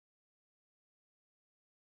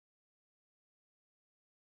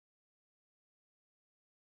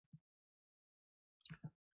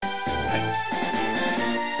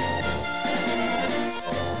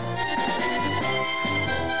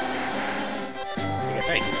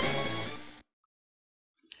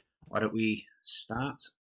Why don't we start?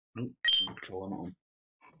 Oh, some control not on.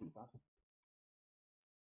 Why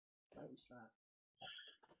don't we start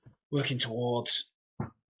working towards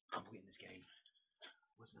winning this game?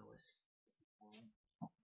 Where's my list?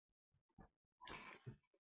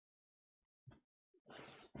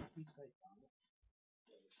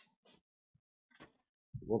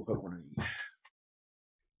 What Pokemon are you?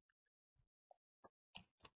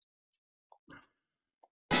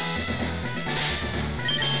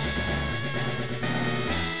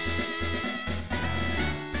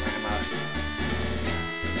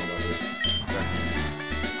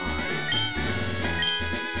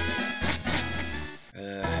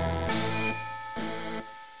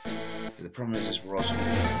 The problem is we're also going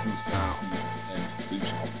to start and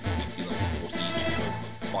boost up the level towards each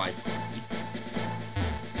of 5 currently.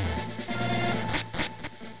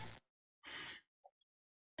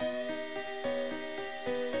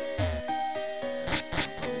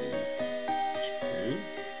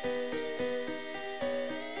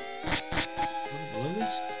 Below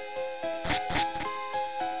this?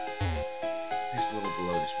 It's a little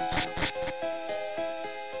below this one. So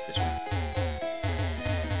this one.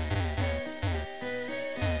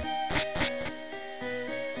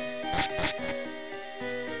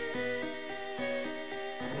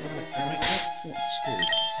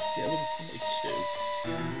 Get a little 42.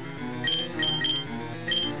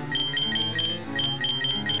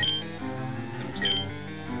 And 2.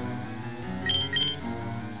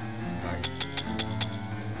 Right.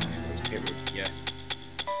 Let's get rid of yeah.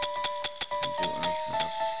 And do what I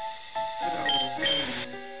have.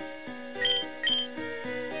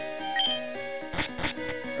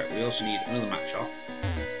 Right, we also need another match up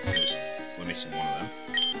because we're missing one of them.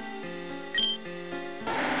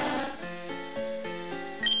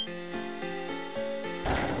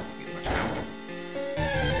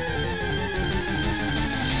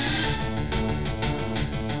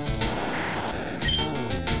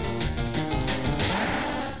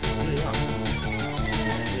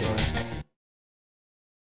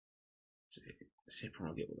 See if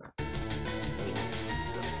I'll get with that.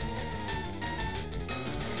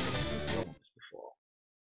 Before.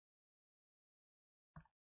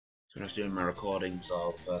 So when I was doing my recordings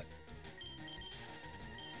of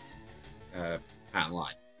Pattern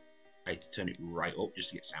Light, I had to turn it right up just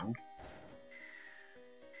to get sound.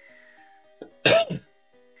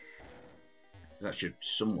 That should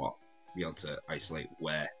somewhat be able to isolate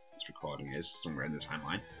where this recording is, somewhere in the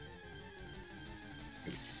timeline.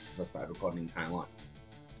 That's bad recording in timeline.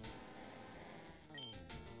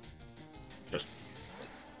 Just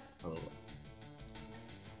a little bit.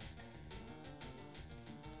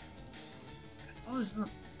 Oh, it's not.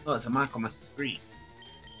 Oh, it's a mark on my screen.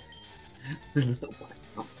 Little black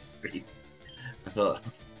on my screen. I thought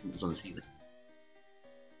it was on the ceiling.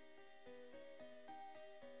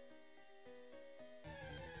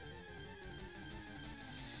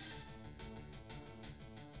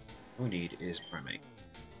 All we need is Primate.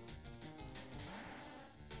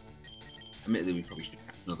 Admittedly, we probably should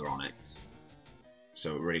have another Onyx,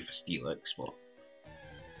 so we're ready for Steelix, but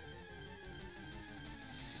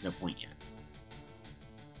no point yet.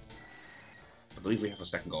 I believe we have a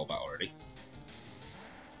second Golbat already.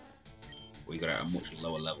 We got it at a much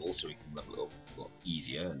lower level, so we can level it up a lot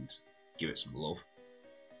easier and give it some love.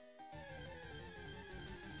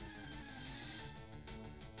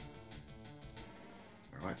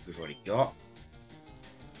 Alright, we've already got.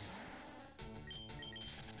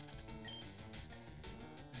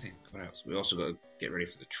 I think, what else? We also got to get ready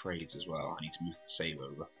for the trades as well. I need to move the save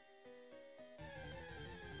over.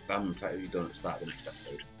 That I'm technically done at the start of the next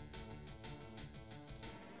episode.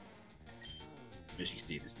 As you can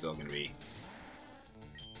see, this is all going to be.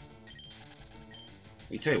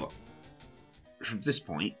 Let me tell you what. From this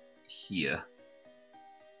point, here,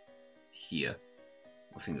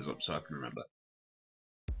 my fingers up so I can remember.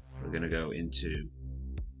 We're going to go into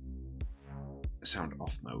sound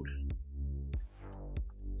off mode,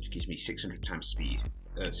 which gives me 600 times speed,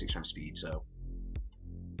 6 times speed, so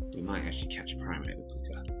we might actually catch a Primate a bit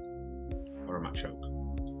quicker, or a Machoke.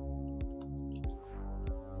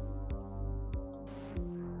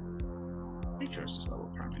 Pretty sure it's this level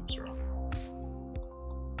of Primates are on.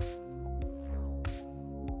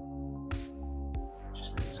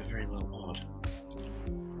 Just think it's a very low odd.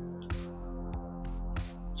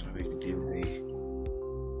 So maybe we can do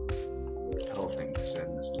the whole thing, because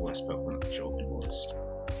then there's less Pokemon that show up in the list.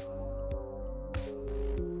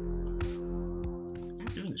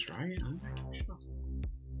 I'm doing this right, aren't I? Sure.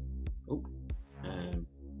 Oh.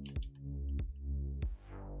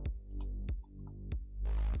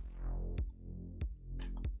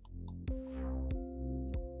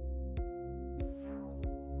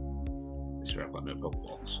 considering I've got no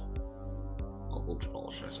Pokeballs. Or Ultra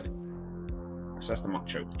Balls, should I say. So that's the mock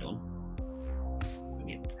choke done. We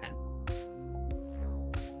need a pen.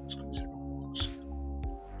 Let's consider Pokeballs.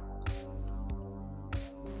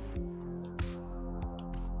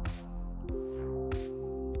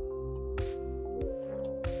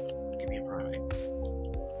 Give me a primate.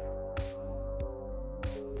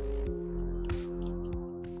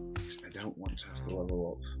 I don't want to have to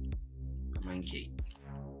level up a Mankey.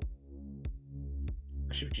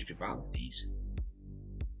 I should just be battling these,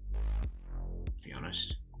 to be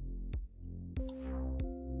honest.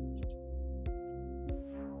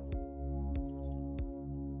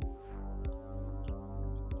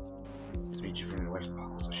 It's me just running away from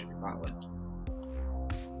battles, I should be battling.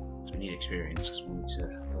 So we need experience because we need to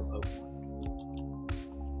level Pokemon.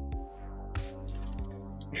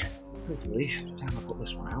 Yeah, hopefully, by the time I put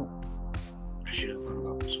this one out, I should have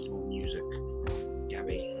got some more music from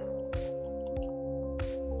Gabby.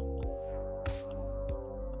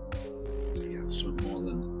 Something more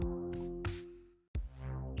than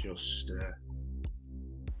just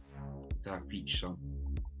Dark Beach song.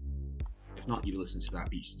 If not, you listen to Dark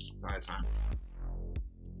Beach this entire time.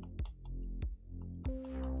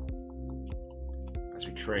 As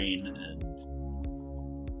we train and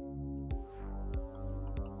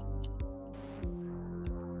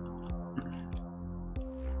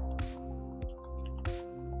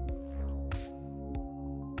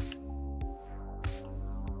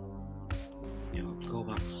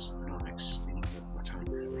callbacks are not extending worth my time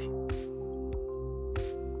really.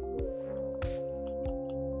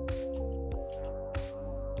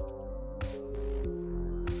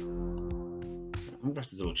 I'm going to have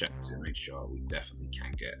to double check to make sure we definitely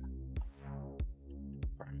can get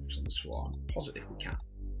primaries on this floor. I'm positive we can.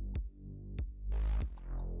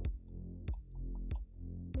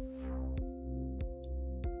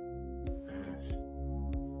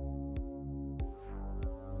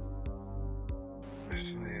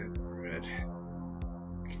 Red.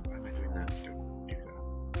 Why am I doing that? Don't do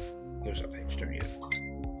that. Close that page, don't need it.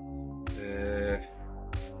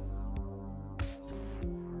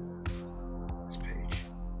 This page.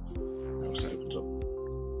 Once that opens up,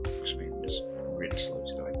 which means I'm really slow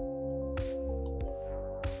today.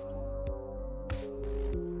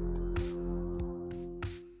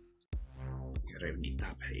 Yeah, I don't even need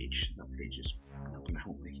that page. That page is not going to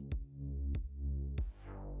help me.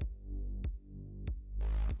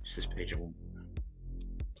 This page I won't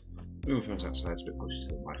move from outside, it's a bit closer to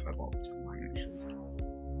the Wi-Fi box than mine actually.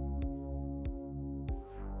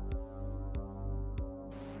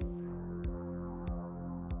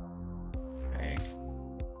 Bang.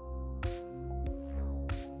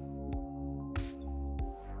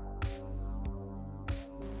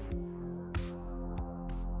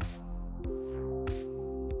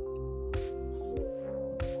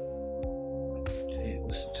 Okay,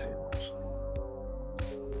 list of tables.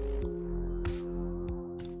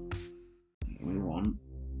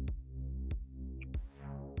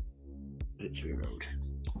 Victory Road.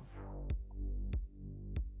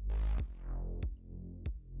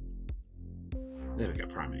 There we go,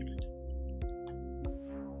 primate.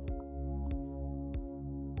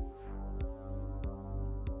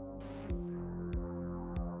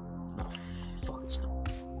 Oh, fuck, it's gone.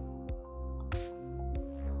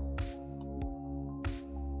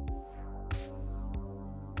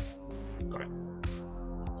 Got it.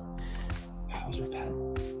 How was my pen?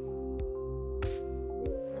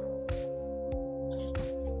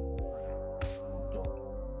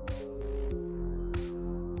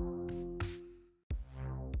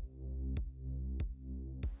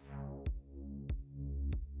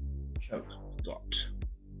 Choke got.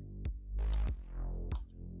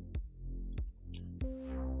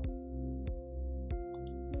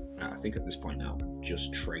 I think at this point now I'm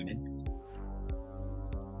just training.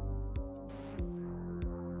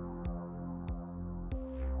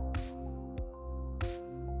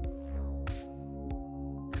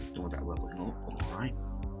 Don't want that leveling up, alright.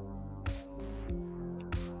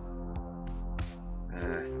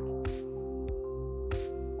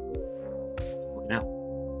 Looking out.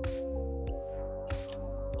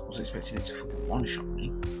 I was expecting it to fucking one-shot me.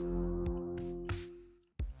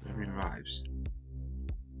 Whenever he revives.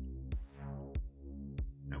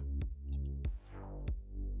 No.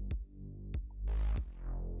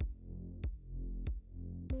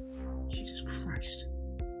 Jesus Christ.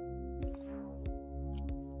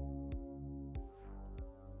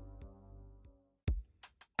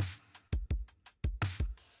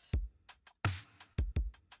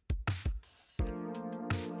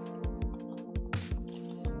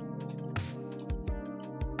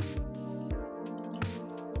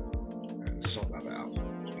 sort that bit out to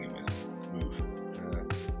begin with. Move.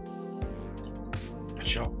 A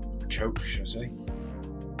chop. A choke, should I say.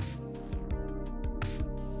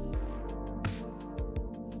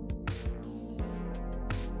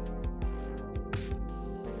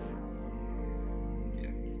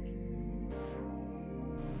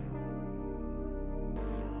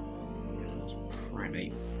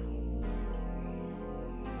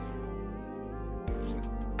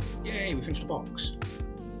 Yay, we finished the box.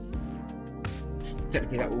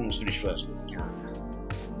 Technically that one was finished first, but we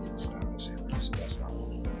can't. Didn't start the same way, so that's that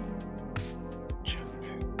one. Chunk.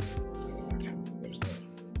 Where's the...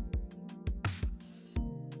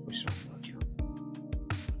 Where's that working on?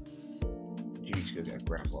 You need to go get a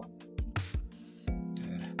grappler.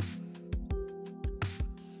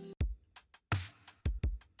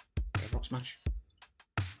 Rock smash?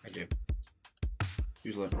 I do.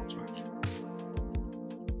 Who's learned rock smash?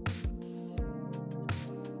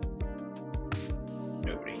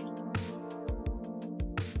 Nobody.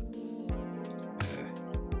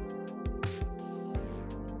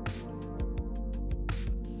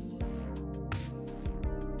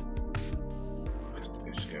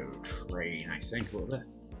 Let's go train, I think, a little bit.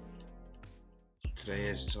 Today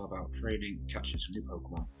it's all about training, catching some new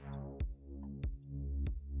Pokemon.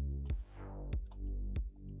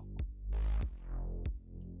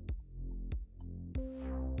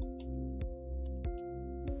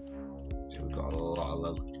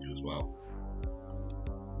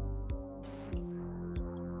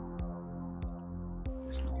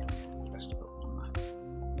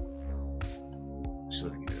 So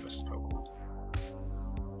they can be the best Pokemon.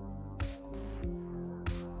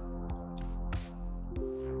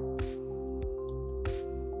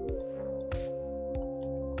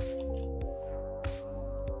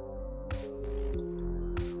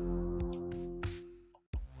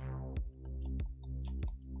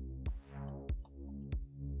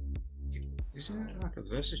 Isn't it like a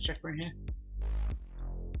versus checker in here?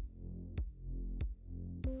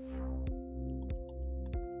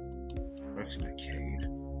 In a cave.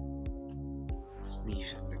 Let's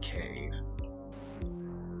leave the cave.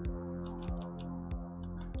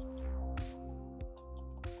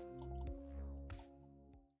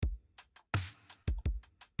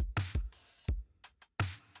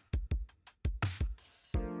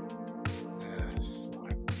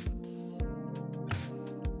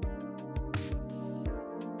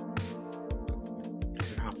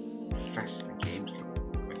 How fast the game's going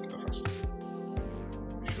to make it go faster.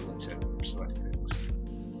 I'm struggling to select things.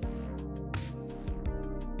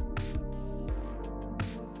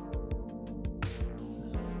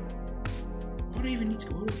 What do I even need to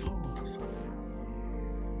go over? Oh,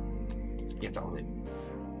 get that all in.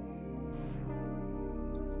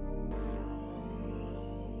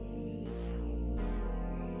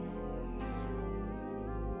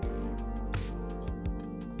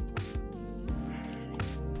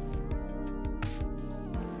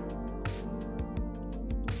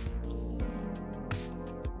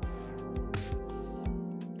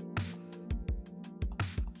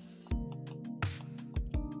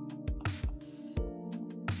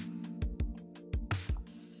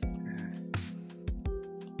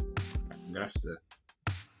 I'm gonna have to.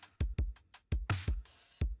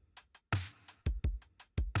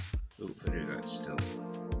 Oh, I do that still.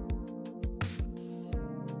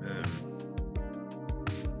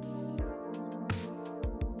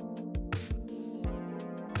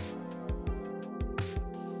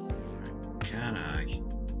 Can I?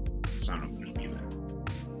 Sound up just mute it.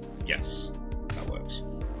 Yes, that works.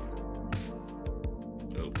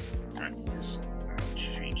 Oh, right, because I'll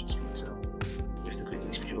change its detail. If the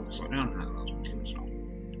quickly speed up, slow down, that allows me to as well.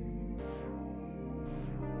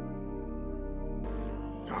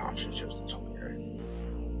 Oh, I should have chosen the top here.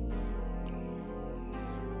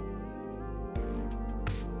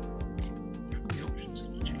 The options if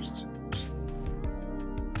you change the settings.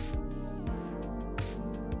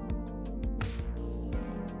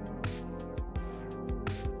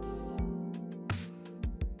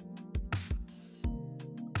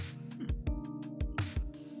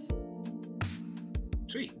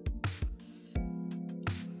 Sweet.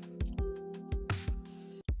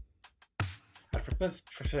 I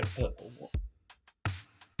prefer purple,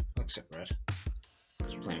 except red,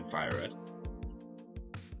 because we're playing fire red.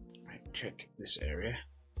 Right, check this area.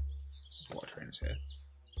 Water trainers here.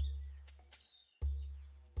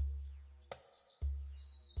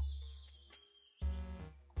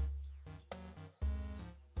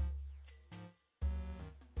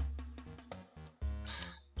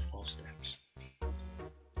 Steps.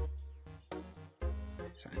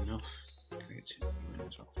 Is that enough? Can I get 2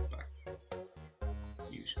 minutes off the back?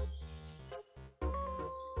 Use.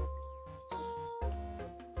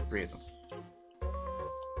 3 of them.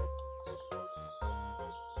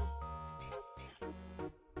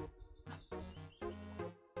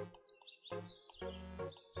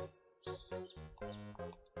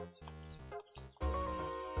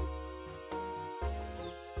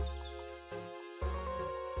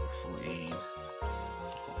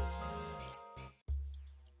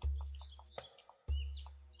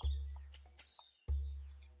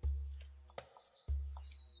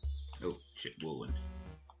 Oh shit, whirlwind.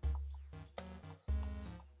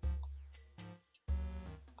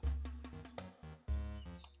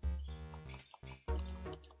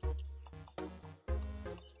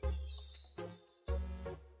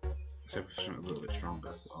 So for something a little bit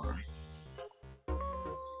stronger, alright.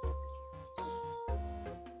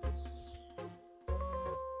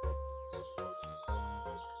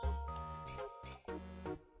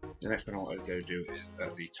 The next one I want to go do is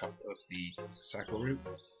at the top of the cycle route.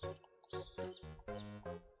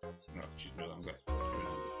 No, just no, I'm going to do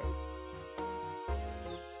it.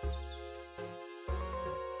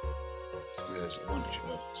 There's a bunch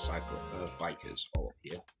of bikers all up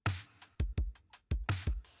here.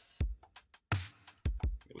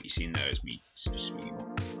 What you're seeing there is me just speeding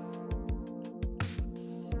up.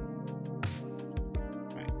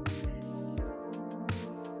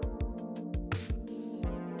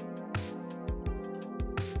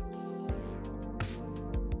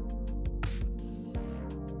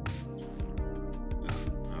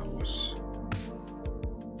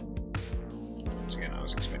 I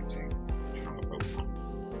was expecting stronger Pokemon.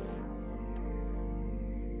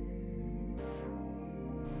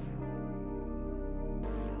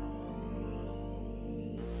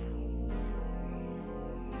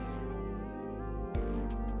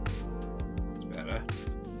 It's better.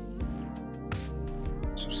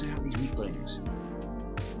 So say out these weaklings.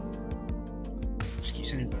 Just keep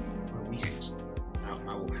sending weaklings.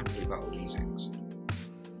 I will happily battle these things.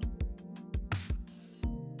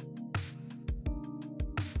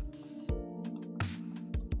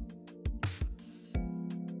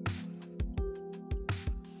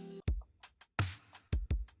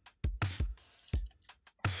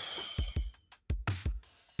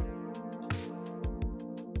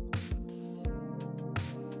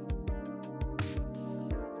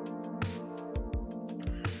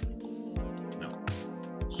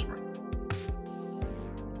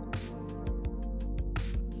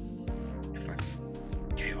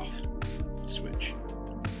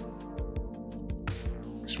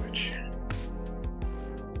 Switch.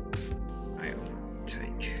 I'll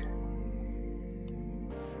take.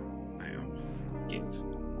 I'll give.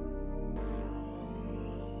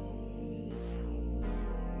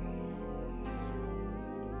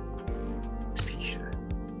 T-shirt.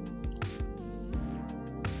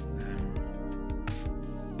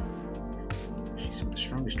 Actually, some of the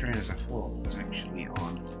strongest trainers I fought was actually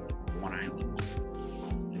on one island.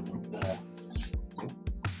 There.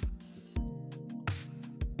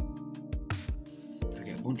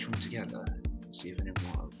 Bunch them together, see if anyone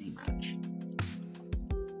want a rematch.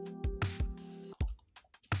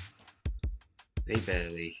 They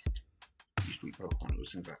barely used to be Pokemon, it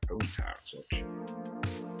was things like Ponyta and such.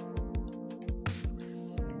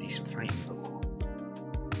 Decent fighting Pokemon.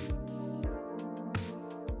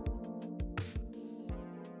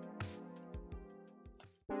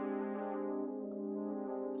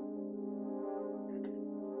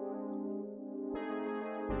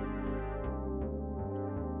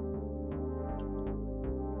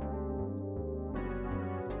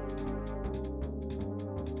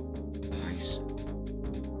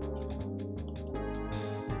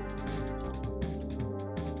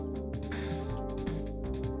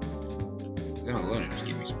 Then alone just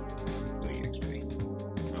give me some XP.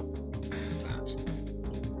 Nope, that.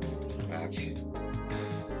 Back.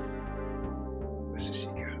 Where's the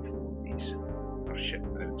secret for all these? Oh shit, I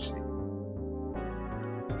didn't see.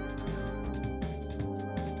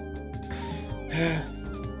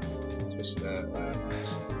 Just down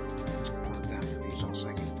for these on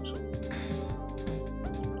second. So.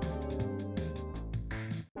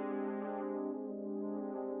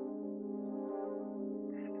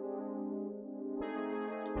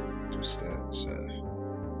 Just surf.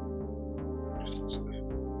 Just surf.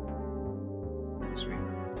 Sweet.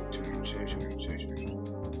 202, 202, 202.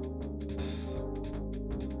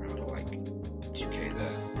 Around like 2k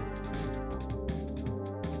there.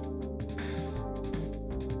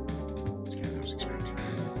 That's kind of what I was expecting.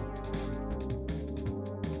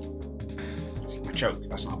 Take my choke,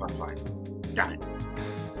 that's not a bad fight. Damn it.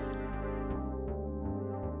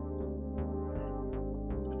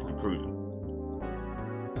 Improving.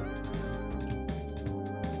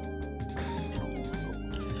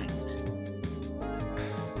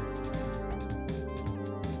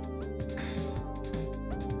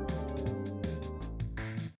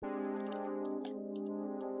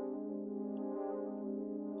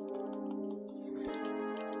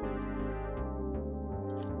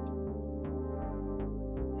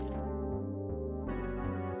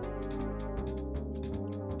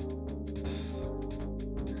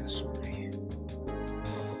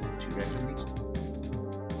 2 rare candies.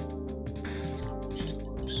 She's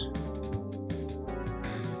close.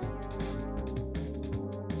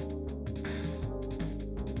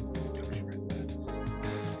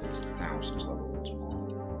 It's 1,000 level once more.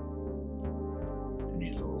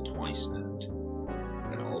 Need to level twice and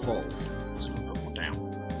then I'll evolve. So I'll put one down.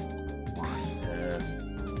 Why?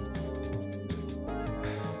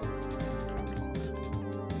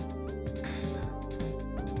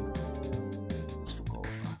 Let's fuck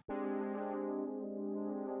over.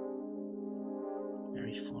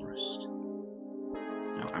 Berry Forest.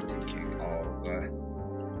 No, I'm thinking of the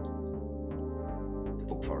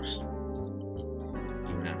Book Forest.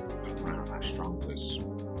 Even then, Pokemon aren't that strong because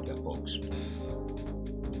they're bugs.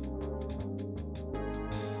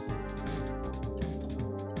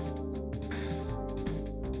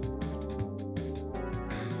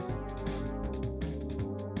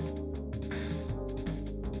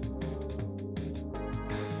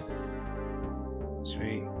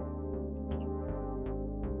 Sweet.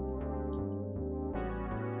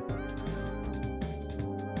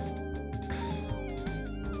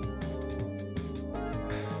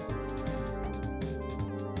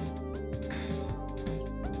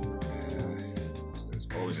 There's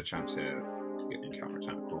always a chance here to get an encounter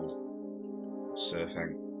tentacle.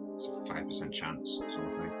 Surfing, it's a 5% chance, sort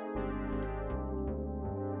of thing.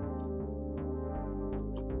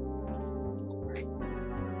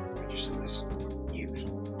 Register this. Use.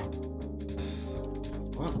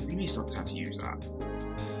 Well, we need some time to use that.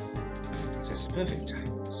 This is perfect.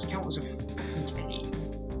 Scout as a fucking kitty.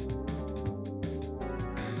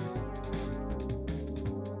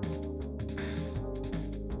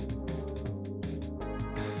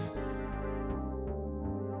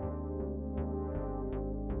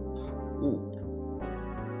 Ooh.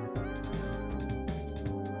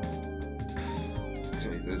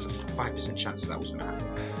 Actually, there's a 5% chance that was going to happen.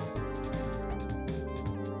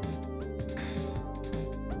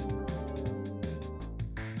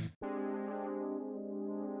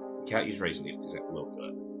 Can't use Razor Leaf because it will kill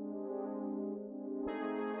it.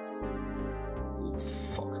 Oh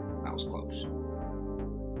fuck, that was close.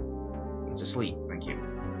 It's asleep, thank you.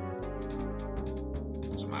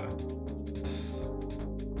 Doesn't matter.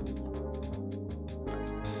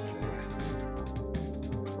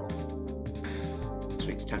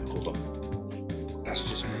 Sweet, it's tentacle done. That's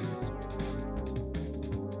just amazing.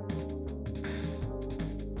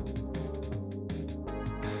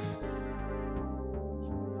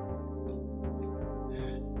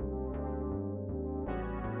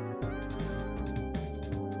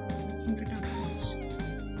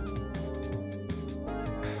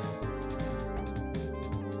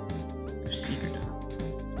 Secret.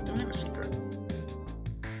 Don't have a secret.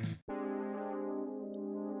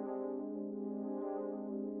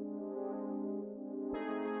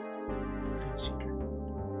 Secret.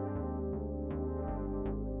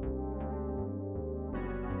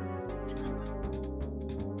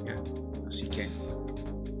 Yeah, no CK.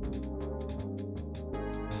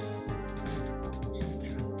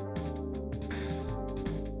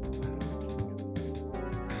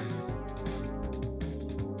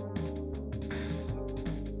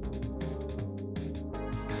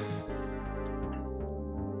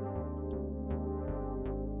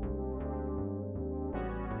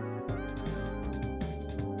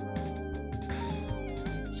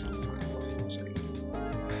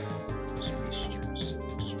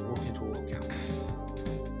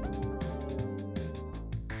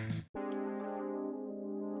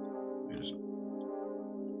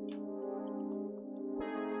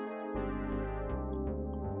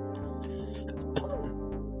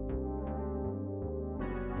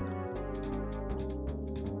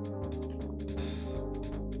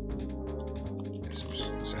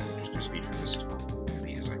 So I'm just going to speed through this as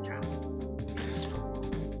quickly as I can.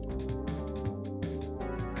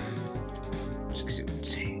 Just because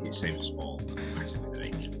it saves us all a massive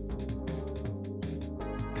headache.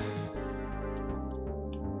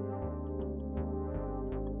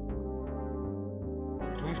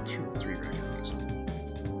 Do I have 2 or 3 rare candies?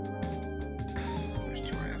 There's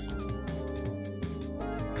 2 I have.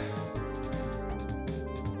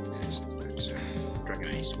 There's Dragon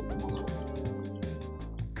Ace to put them all up.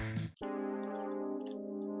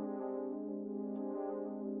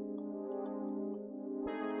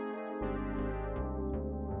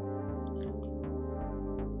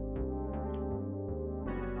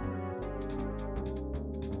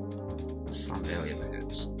 Earlier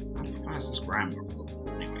minutes. How fast is grammar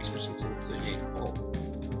anyway, especially till 38 and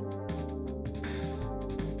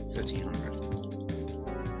 1300.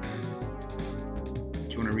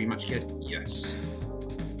 Do you want a rematch, kid? Yes.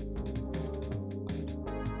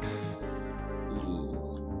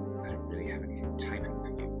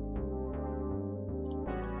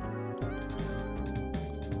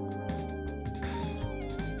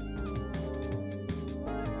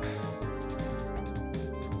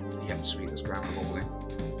 Sweet, there's grammar bubbling.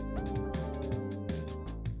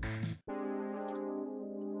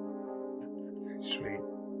 Sweet.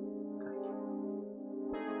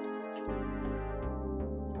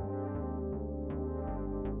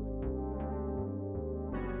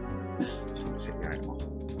 Let's take the item off.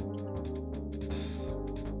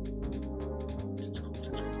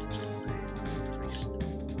 Place.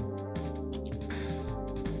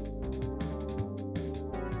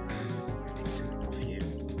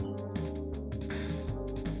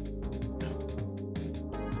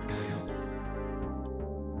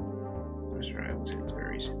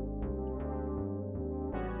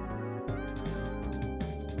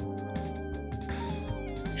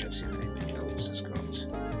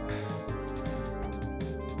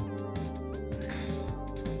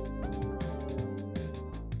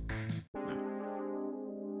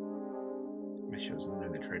 Something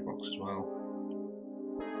in the trade box as well.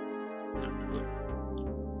 No, good.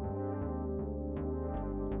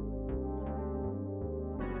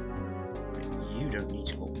 Right, you don't need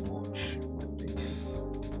to look much, I'm thinking.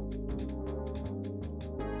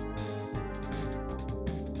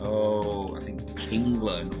 Oh, I think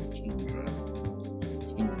Kingler, not Kingler.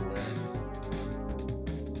 Kingler.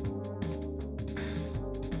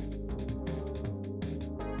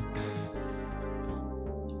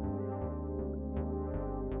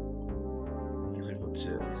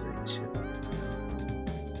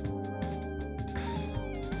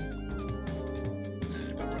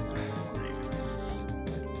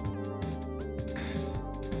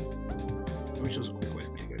 Which was a quick way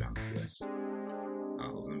for me to go down to this.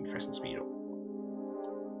 Other than pressing speed up.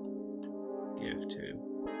 Give to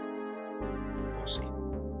Bossy. I'm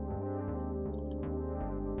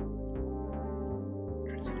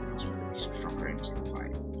trying to think what else would there be some strong ranges in the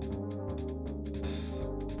fight.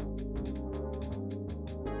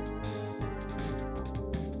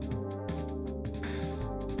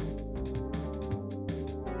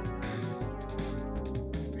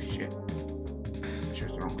 Shit. I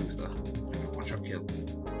chose the wrong move there. One-shot kill.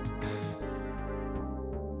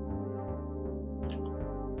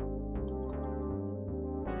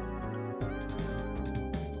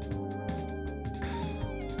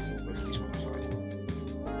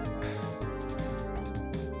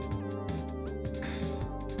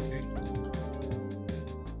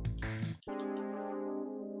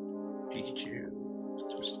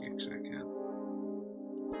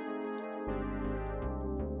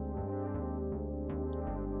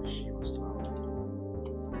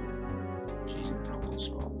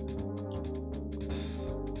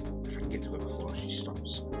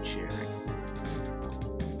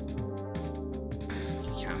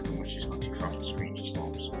 Screen just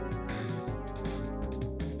stops.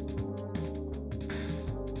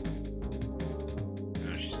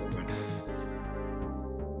 No, she's still going.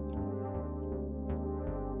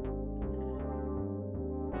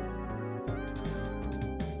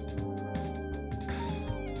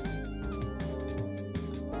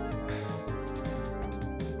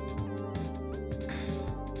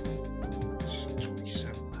 She's on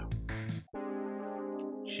 27 now.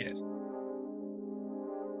 Shit.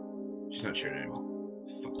 She's not shooting anymore.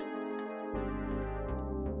 Fuck.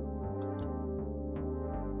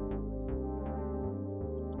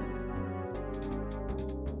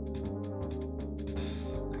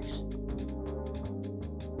 Nice.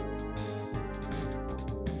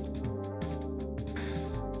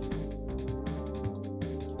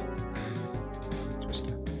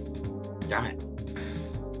 Twister. Damn it.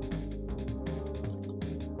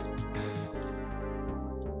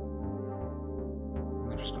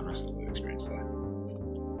 Experience there.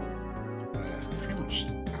 Pretty much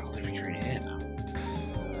I'll leave a trainer here now.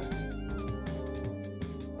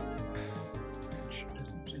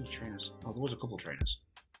 Any trainers? Oh, there was a couple trainers.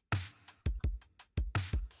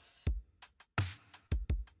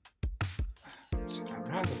 So I'd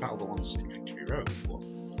rather battle the ones in Victory Road, but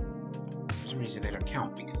for some reason they don't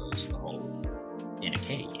count because the whole in a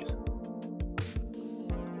cave.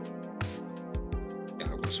 Yeah,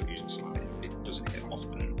 I'll also using slide. It doesn't hit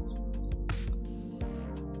often enough.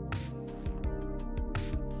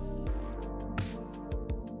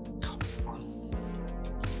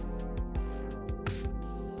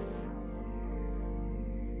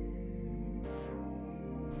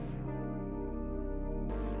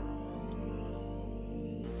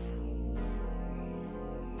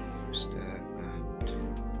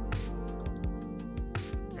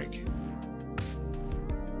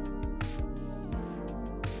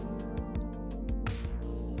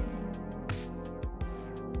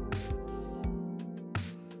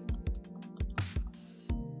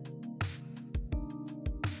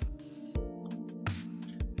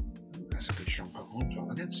 That's a good strong Pokemon to go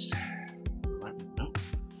against. No.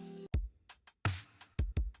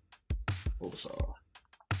 Bulbasaur.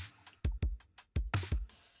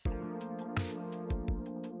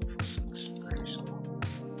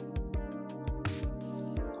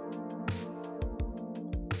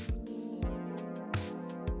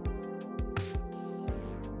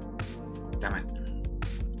 Damn it.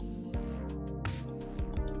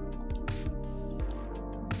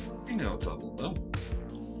 I know double though.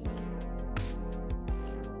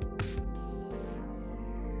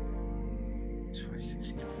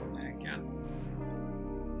 From there again.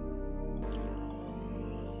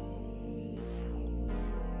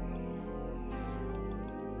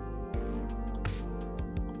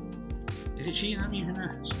 Is it cheating? I'm using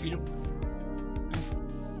a speed up. No.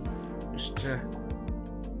 Just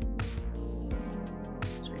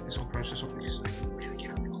speed this whole process up because I really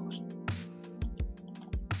can't be bothered.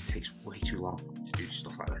 It takes way too long to do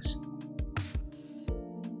stuff like this.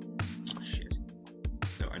 Oh shit.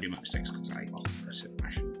 So I do my mistakes because I often press it. I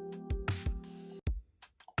shouldn't.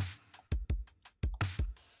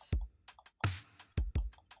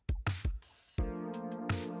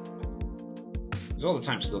 Because all the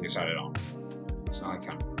time still gets added on. It's not like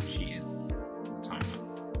I'm cheating the timer.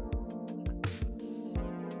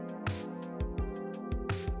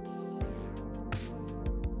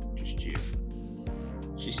 Just you.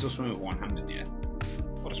 She's still swimming with one handed yet.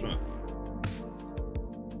 What a swimmer.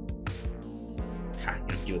 Ha,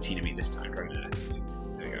 you're guillotining me this time, Dragon.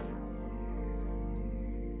 There we go.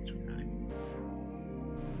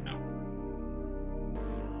 No.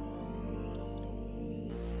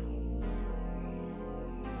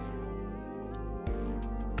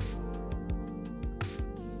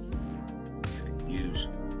 Use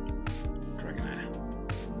Dragonair.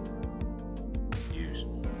 Use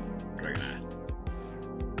Dragonair.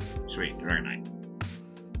 Sweet, Dragonite.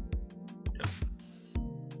 No.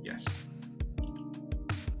 Yes.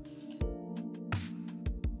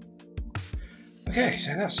 Okay,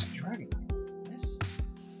 so that's Dragonite.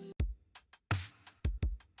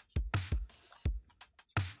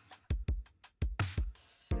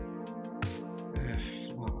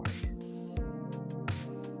 Fly.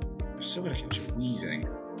 I'm still gonna catch a wheezing.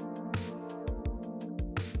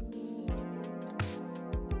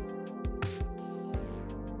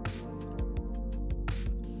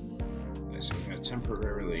 Okay, so we're gonna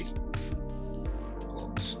temporarily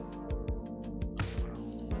close.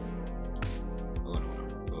 Oh no.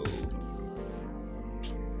 Oh no.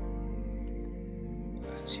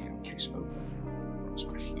 TM case open. Rock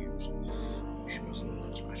smash use.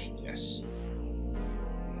 Rock smash, yes.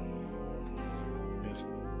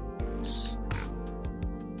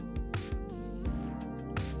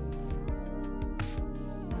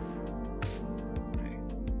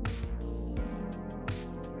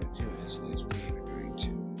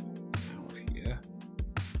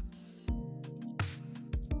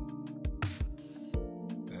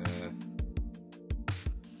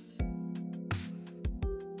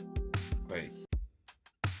 Wait.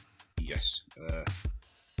 Yes.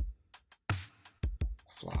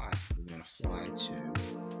 Fly. We're gonna fly to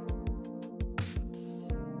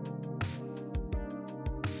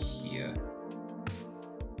here.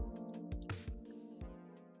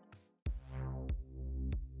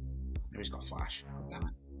 No, he's got a flash. Oh, damn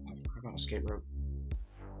it. I've got an escape rope.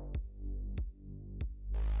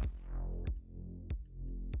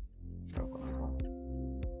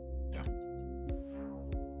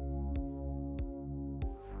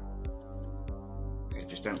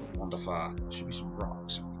 Just don't wander far. There should be some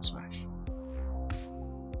rocks we can smash.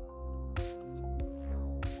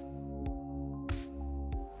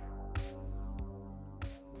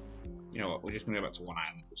 You know what? We're just gonna go back to one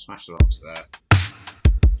island. We'll smash the rocks there.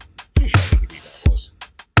 Pretty sure they could be that was.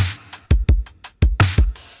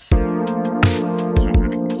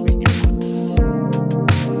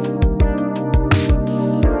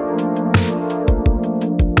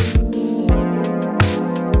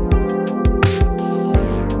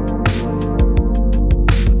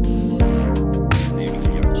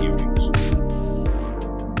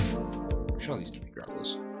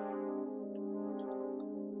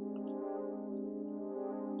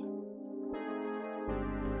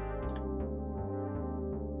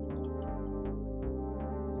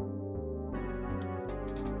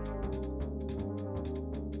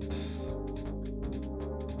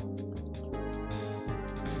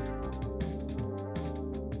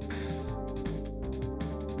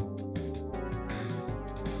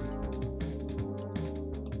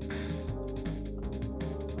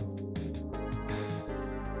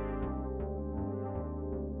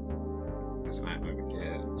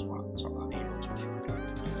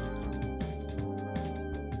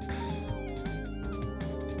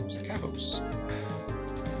 close.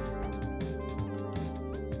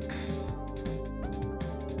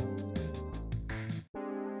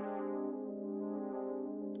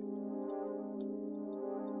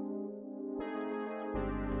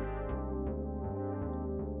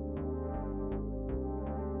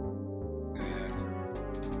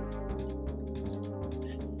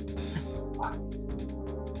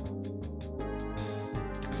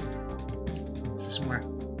 Somewhere.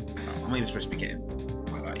 Oh, I'm not even supposed to be getting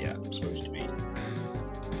like that yet. I'm supposed to be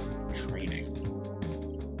training.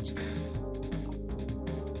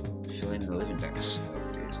 Fill in the living decks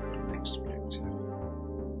is the next objective.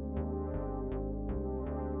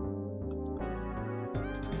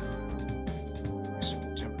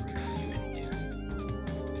 Some temporary unit.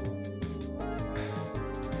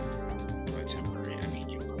 By temporary, I mean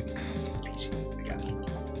you're going to basic again.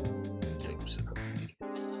 Okay, just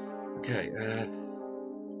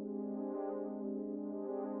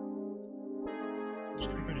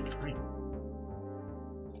gonna go to train.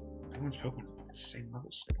 Everyone's Pokemon at the same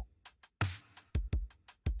level still.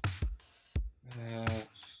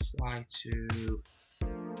 Fly to.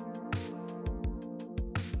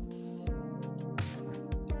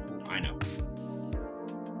 I know.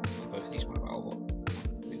 Both of these might well, but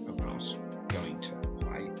the Pokemon I was going to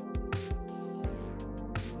fly.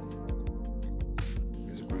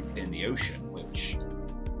 There's a group in the ocean which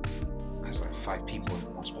has like 5 people in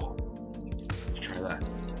one spot. Try that.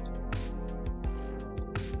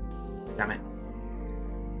 Damn it.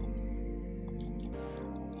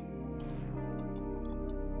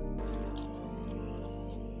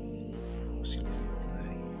 What's he going to say?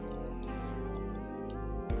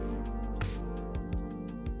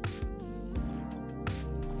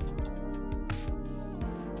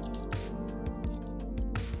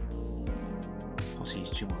 Plus he's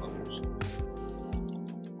 2 more levels.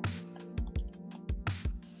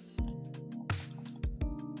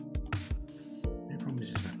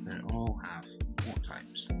 Is that they all have water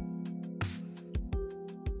types.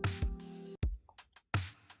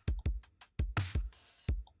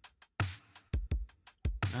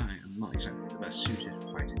 I am not exactly the best suited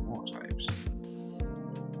for fighting water types.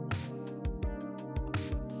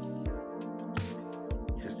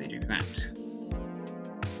 Because they do that.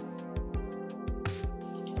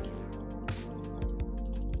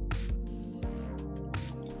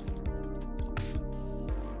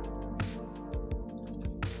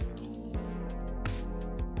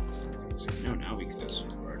 No, now because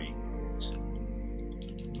we're already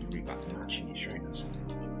reback the match in these trainers.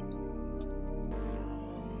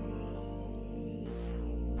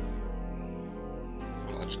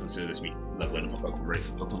 Well, let's consider this me leveling up my Pokemon ready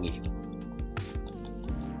for Pokemon League.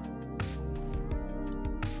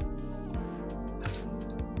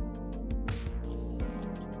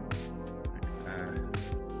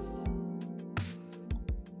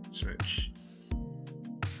 Switch.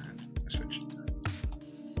 And switch.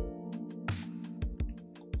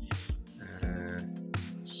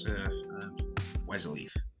 Surf and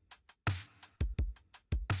Wezzleaf.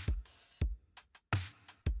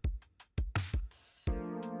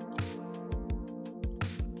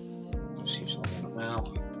 Seems like one now.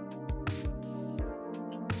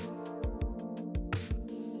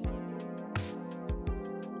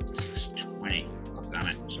 This is 20. God damn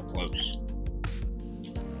it, so close.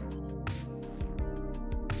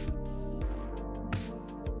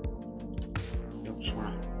 You just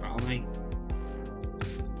wanna battle me?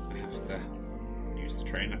 Use the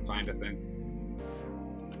trainer finder thing.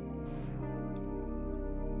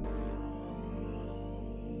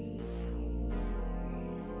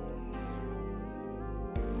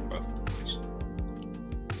 Both nice.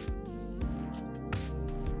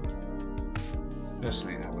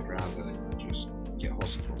 Personally, I would rather just get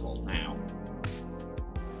Horsey Football now.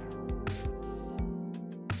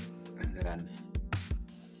 And then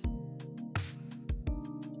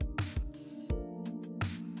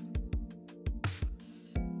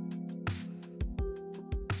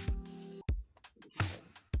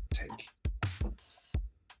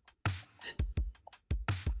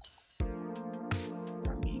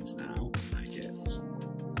now I get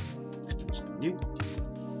expensive new.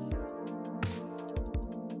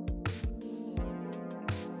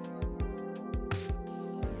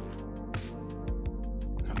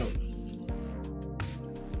 Hello.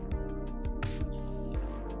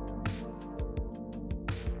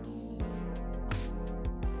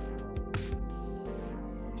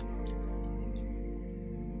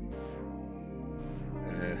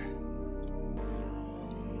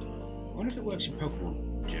 I wonder if it works in Pokemon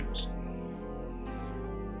gyms.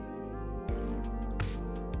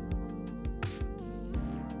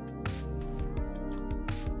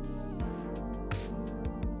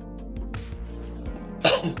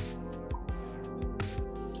 Give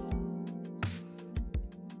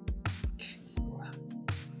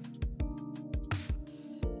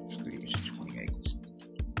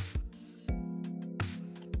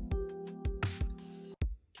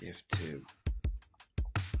to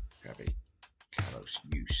Gabby, Carlos,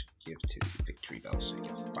 use, give to Victory Bell so you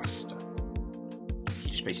get faster.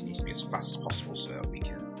 He just basically needs to be as fast as possible so that we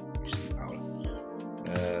can use the power.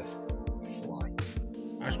 Fly.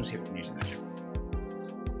 I just want to see if we can use an engine.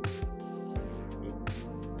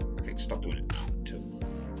 Okay, stop doing it now until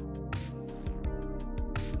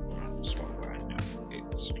we're at the spot where I know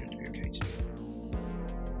it's going to be okay to do.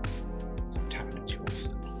 I'm tapping it too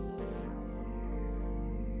often.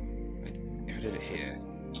 If I did it here.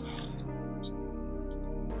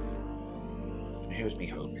 And here's me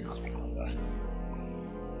hoping I'll be clever.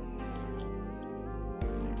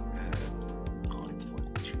 Calling for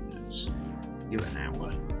 2 minutes. Give it an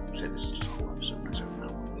hour. Say this is just a whole episode, and I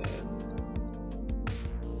don't know.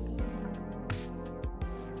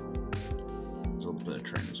 There's all the bird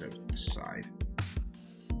trainers over to the side.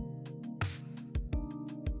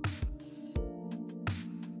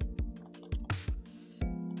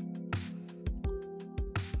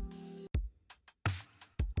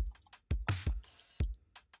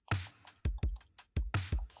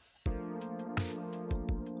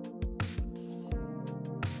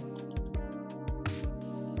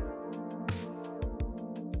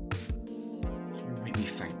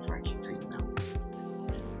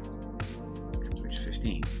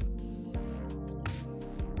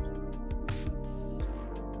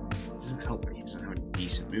 Doesn't help that he doesn't have any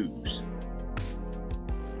decent moves.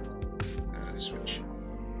 Switch.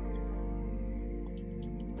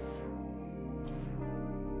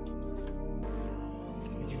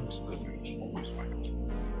 Almost right.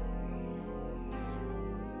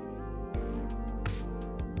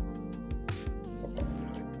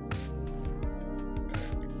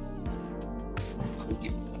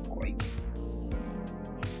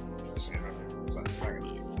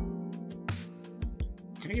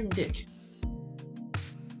 Can I give him Dick?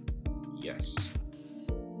 Yes.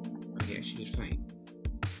 Okay, she is fine.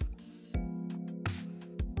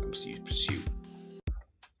 I must use Pursue.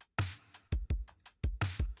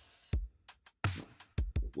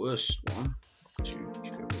 The worst one to go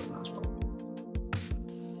for that spot.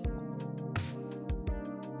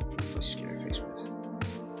 Really scary face with.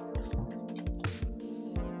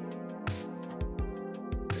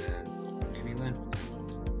 Can he learn?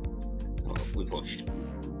 Well, we pushed.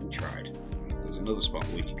 Tried. There's another spot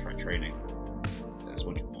where we can try training. There's a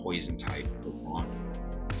bunch of poison type Pokemon.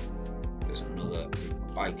 There's another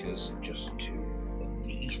bikers just to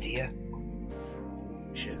the east here.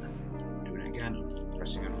 Shit. Doing it again.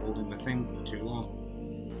 Pressing and holding the thing for too long.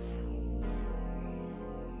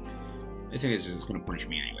 The thing is, it's going to punish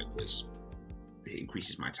me anyway because it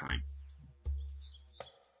increases my time.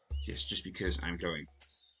 Yes, just because I'm going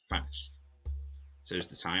fast. So there's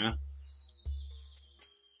the timer.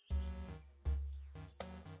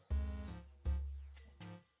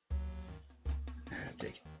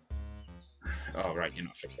 Oh right, you're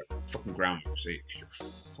not fucking ground move, see, because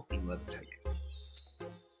you're fucking levitating.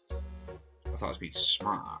 I thought I was being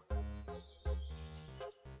smart.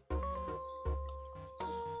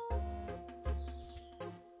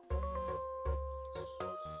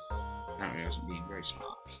 Apparently I wasn't being very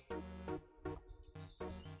smart.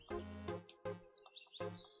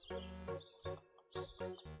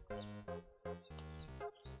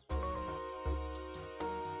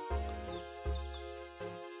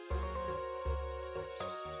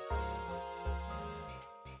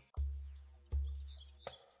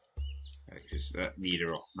 Because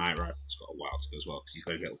neither of my rival's got a while to go as well, because he's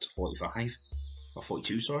got to get up to 45 or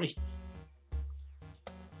 42, sorry.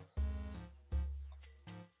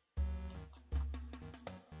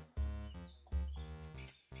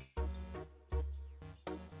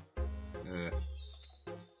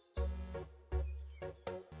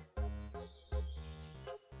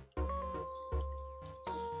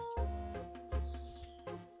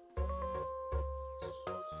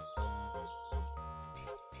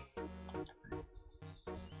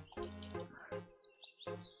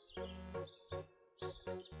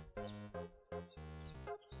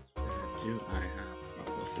 Do I have a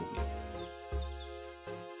phobia?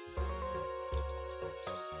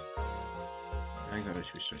 I got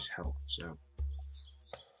to restore his health, so.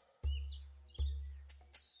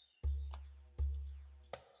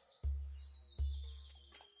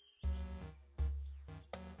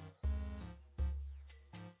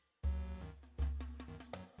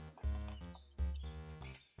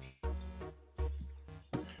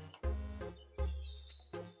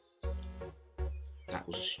 That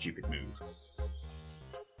was a stupid move.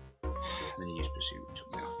 And then he used Pursuit and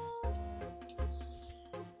took me out.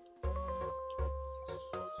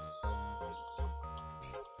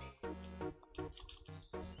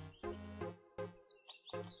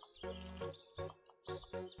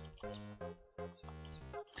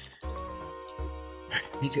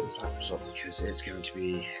 I need to get the Cypress up because it's going to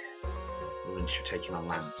be Lynch for taking on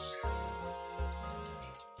Lance.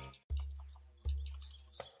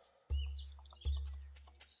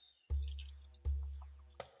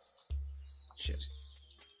 Shit.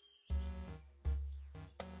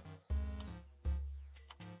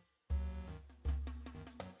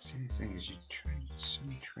 The only thing is you train so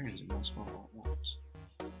many trains in one spot all at once.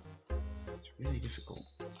 It's really difficult.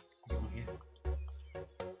 Oh, yeah.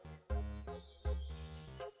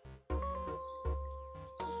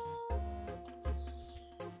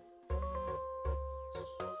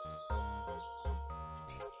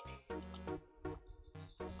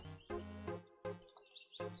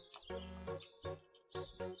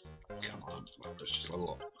 Come on, let's just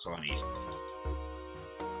level up. That's all I need.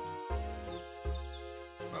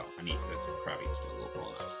 Well, I need the Krabby to level up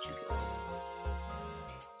all that.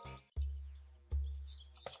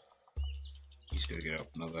 He's going to get up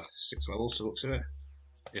another 6 levels to look at it,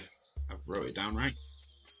 if I've wrote it down right.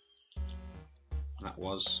 That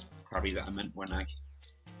was Krabby that I meant when I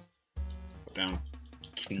put down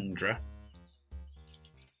Kingdra.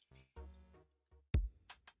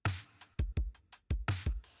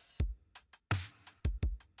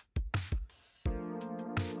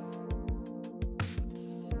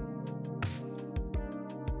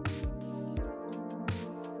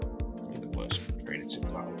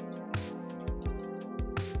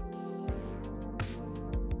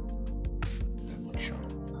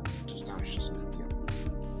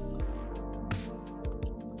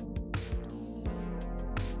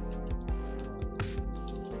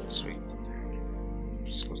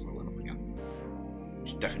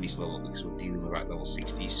 Definitely slow up because we're dealing with like level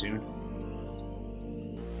 60 soon.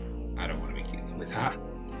 I don't want to be dealing with that.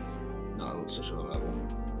 Not at such a low level.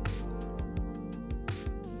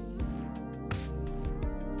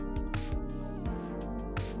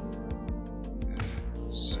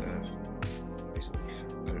 Serve.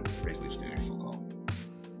 Basically just doing a full call.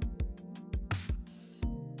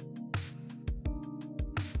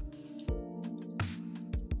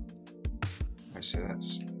 I say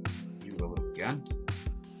that's new level again.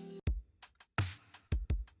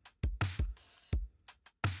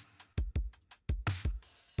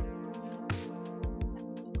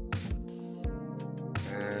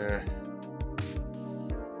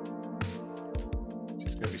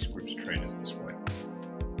 Trainers this way.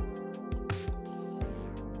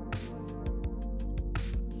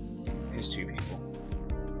 Here's 2 people.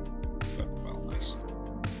 But, well, nice.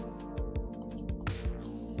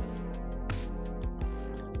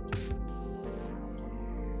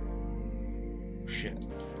 Shit.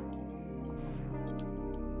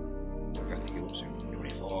 I have to heal soon.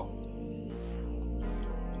 24.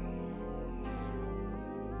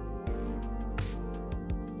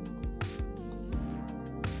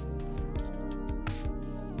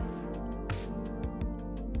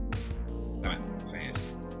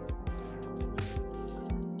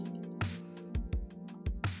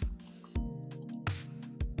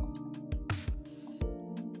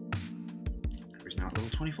 Now at level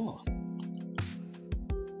 24.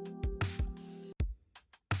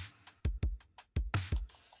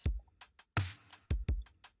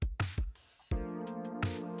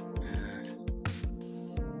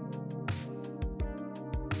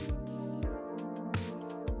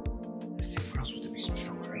 I think there else would be some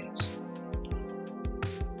strong trainers.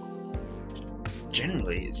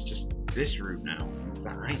 Generally, it's just this route now, with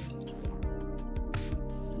that island.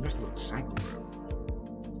 I'm gonna have to look at the cycle route.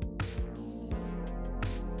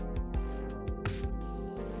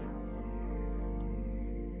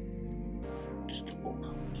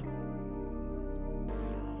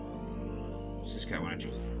 This guy want to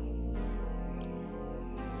do.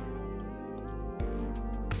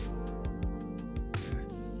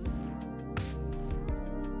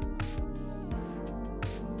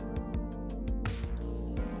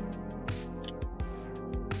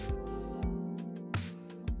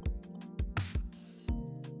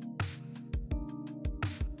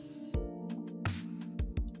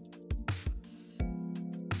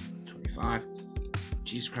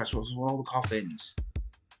 Jesus Christ, what's with all the coffins?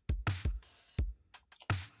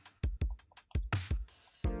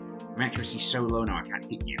 My accuracy's so low now I can't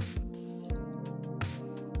hit you.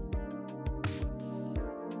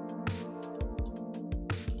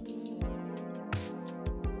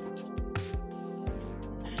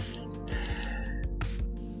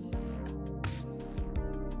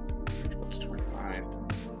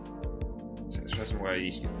 Person where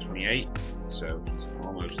he's 28, so he's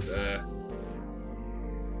almost there.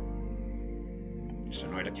 Just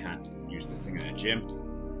annoyed I can't use the thing in a gym.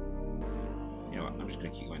 You know what, I'm just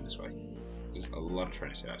going to keep going this way. There's a lot of trying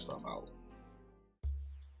to say that stuff out.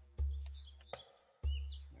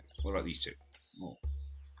 What about these two? Oh,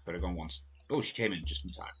 could have gone once. Oh, she came in just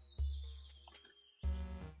in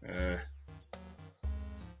time.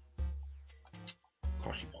 Of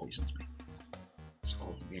course she poisons me. It's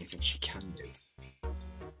all the only thing she can do.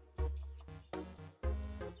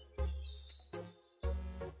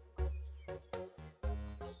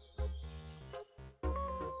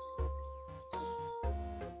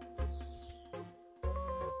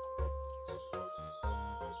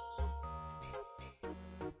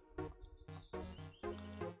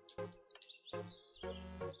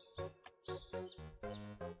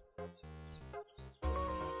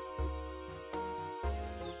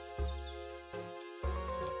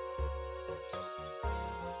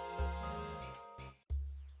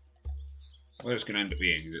 What it's going to end up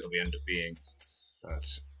being is it'll end up being that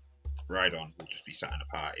Rhydon will just be sat in a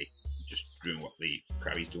party, just doing what the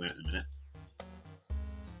Krabby's doing at the minute.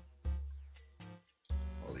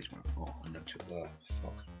 All these went, oh, and then took there.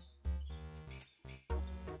 Fuck.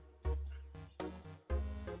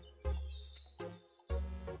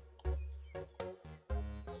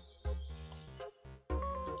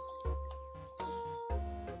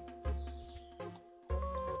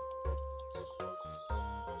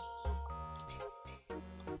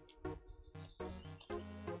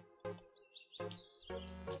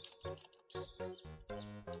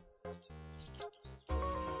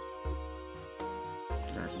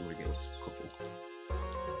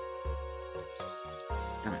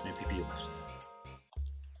 Damn it, no PP left.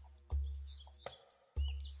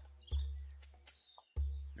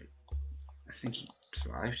 Wait, I think he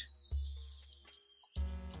survived.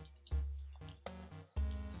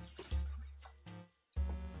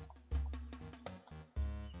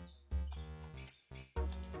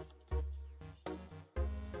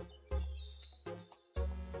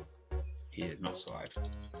 He did not survive.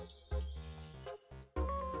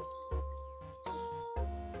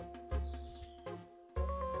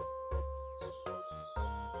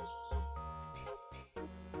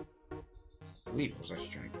 I believe I was actually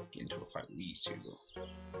trying to get into a fight with these two though.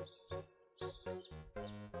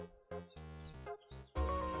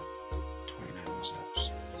 29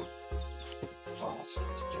 steps. Oh, that's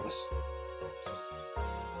ridiculous.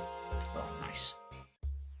 Oh, nice.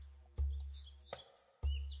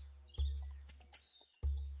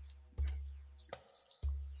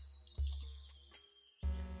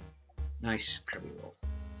 Nice Krabby roll.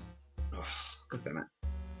 Oh, god damn it.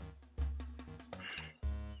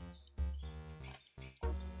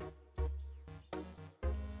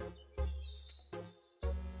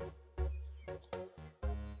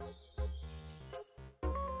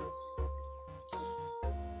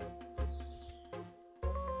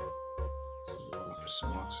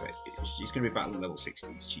 So she's going to be battling level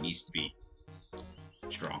 60s. She needs to be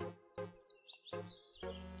strong.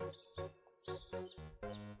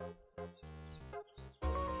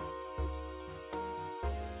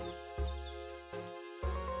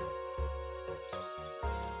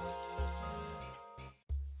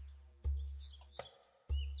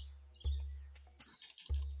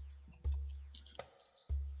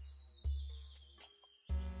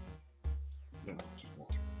 No, just walk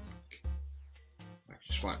back.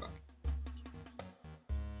 Just fly back.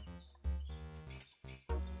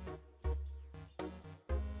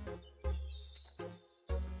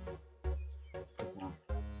 Come on.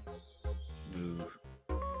 Move.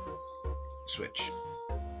 Switch.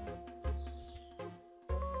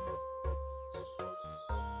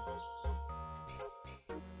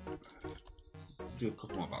 Do a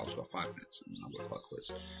couple more battles, got 5 minutes, and then I'll work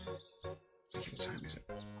backwards. What time is it?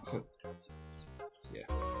 Oh, yeah.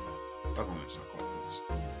 5 more minutes, not quite minutes.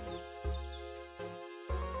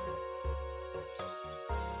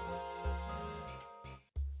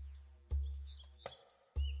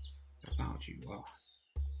 About you, well.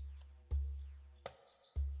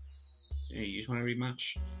 Hey, you just want to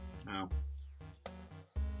rematch? No.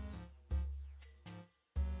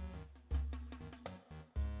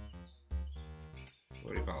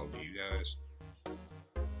 Already battled you guys.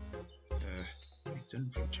 What have you done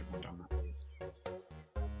for everyone down that way?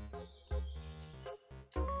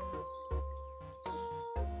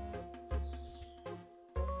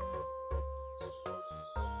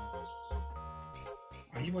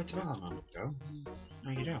 Are you wait to battle a moment ago?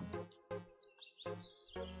 No, you don't.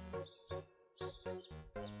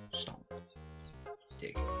 Stomp.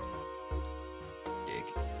 Dig. Dig.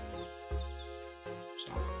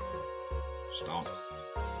 Stomp. Stomp.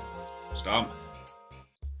 Stomp.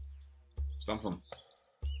 Stomp them.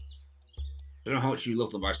 I don't know how much you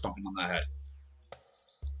love them by stomping on their head.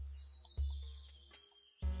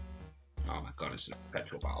 Oh my god, it's a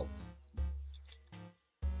perpetual battle.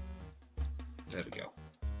 There we go.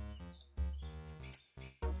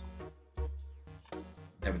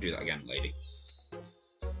 Never do that again, lady.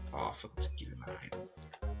 Oh, I forgot to give him mine.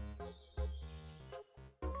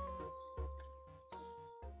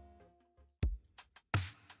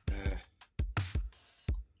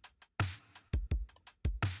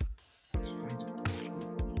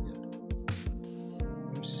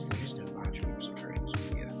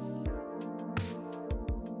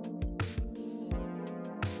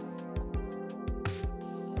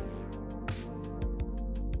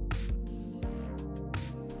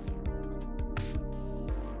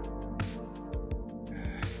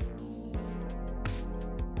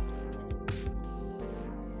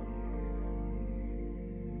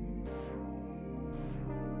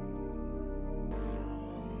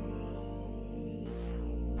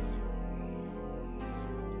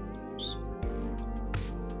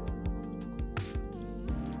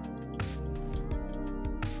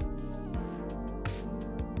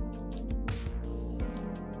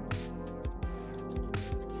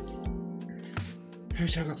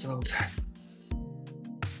 Who's I got to level 10?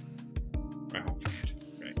 Right, right.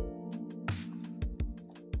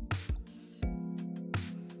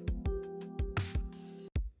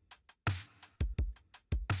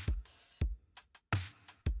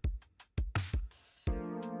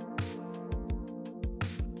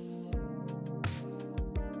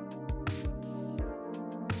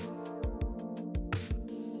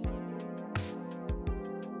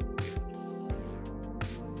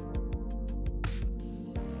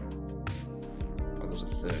 There's a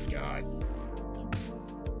third guy.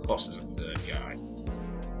 Boss is a third guy.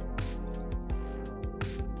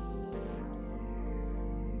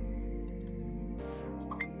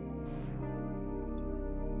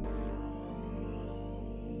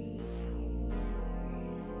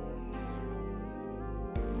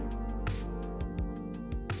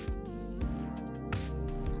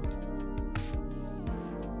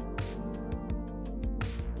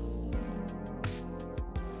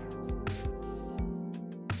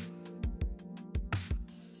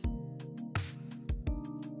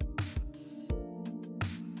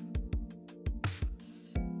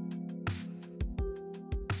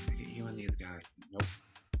 Nope.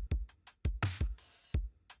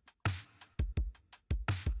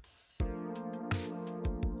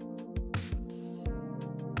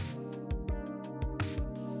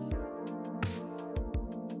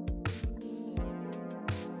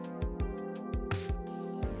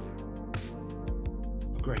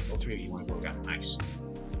 Oh, great, all three of you want to go again. Nice.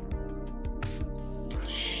 Oh,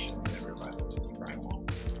 shit, everybody. Right along.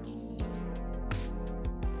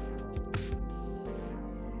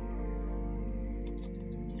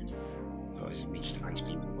 He's reached ice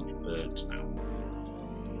beam with a bunch of birds now.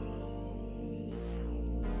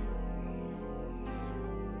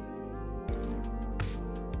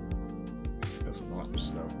 Hopefully the lap was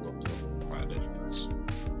slow, we'll do quite a bit of this.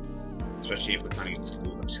 Especially if we're trying to get to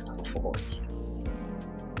move up to level 40.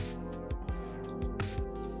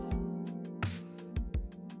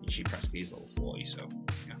 She practically is level 40, so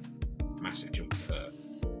yeah. Massive jump for her.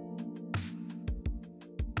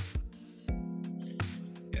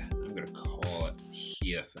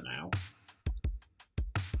 Here for now.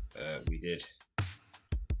 We did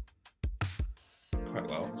quite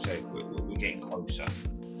well. So we're getting closer.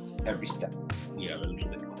 Every step we are a little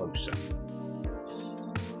bit closer.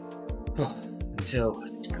 Oh, until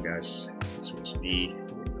next time, guys, this was me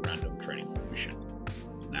with the random training mission.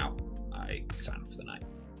 Now I sign off for the night.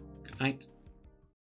 Good night.